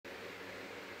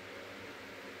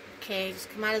okay. Just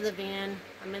come out of the van.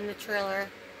 I'm in the trailer.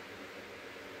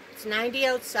 It's 90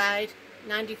 outside,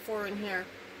 94 in here.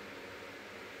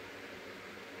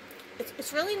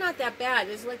 It's really not that bad.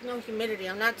 There's like no humidity.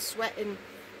 I'm not sweating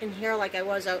in here like I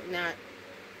was out in that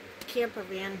camper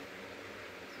van.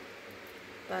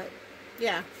 But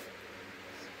yeah.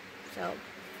 So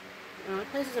the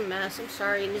place is a mess. I'm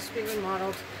sorry. It needs to be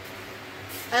remodeled.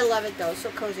 I love it though.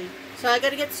 So cozy. So I got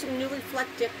to get some new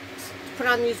reflectives to put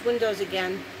on these windows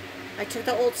again. I took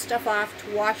the old stuff off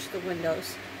to wash the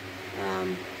windows.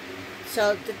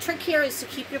 So the trick here is to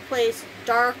keep your place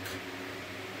dark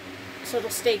so it'll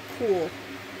stay cool.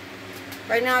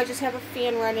 Right now I just have a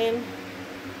fan running.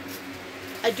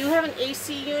 I do have an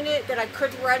AC unit that I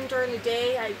could run during the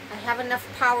day. I have enough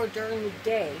power during the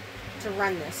day to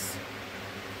run this,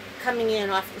 coming in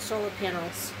off the solar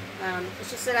panels.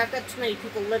 It's just that I've got too many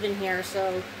people living here,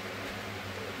 so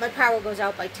my power goes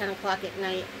out by 10 o'clock at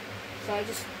night. So I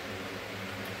just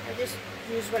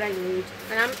use what I need.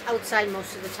 And I'm outside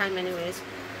most of the time anyways.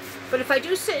 But if I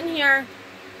do sit in here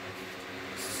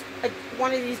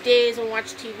one of these days and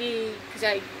watch TV because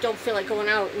I don't feel like going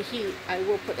out in the heat, I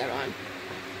will put that on.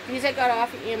 These I got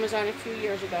off of Amazon a few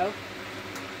years ago.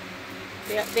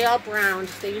 They all browned.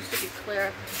 They used to be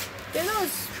clear. They're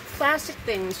those plastic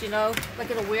things, you know, like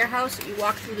in a warehouse that you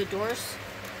walk through the doors.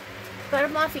 Got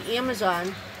them off of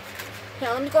Amazon. Here,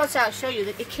 let me go outside and show you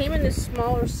that it came in this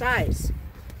smaller size.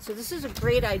 So this is a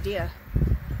great idea.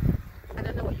 I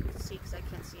don't know what you can see because I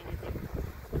can't see anything.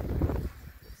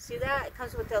 See that? It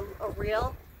comes with a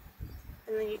reel,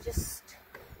 and then you just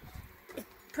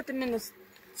put them in the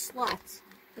slots.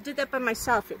 I did that by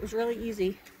myself. It was really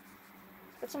easy.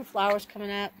 Got some flowers coming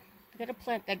up. I got to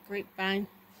plant that grapevine.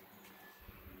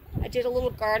 I did a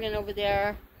little garden over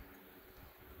there.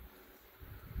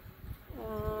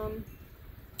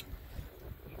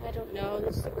 I don't know.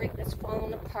 This is the rig that's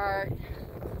falling apart.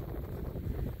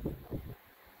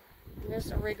 And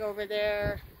there's a rig over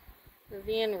there. The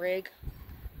van rig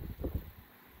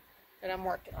that I'm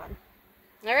working on.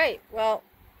 Alright, well,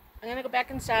 I'm going to go back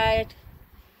inside.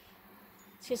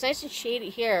 See, it's nice and shady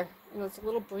here. And it's a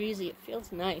little breezy. It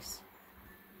feels nice.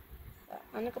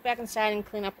 I'm going to go back inside and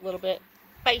clean up a little bit.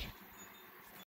 Bye.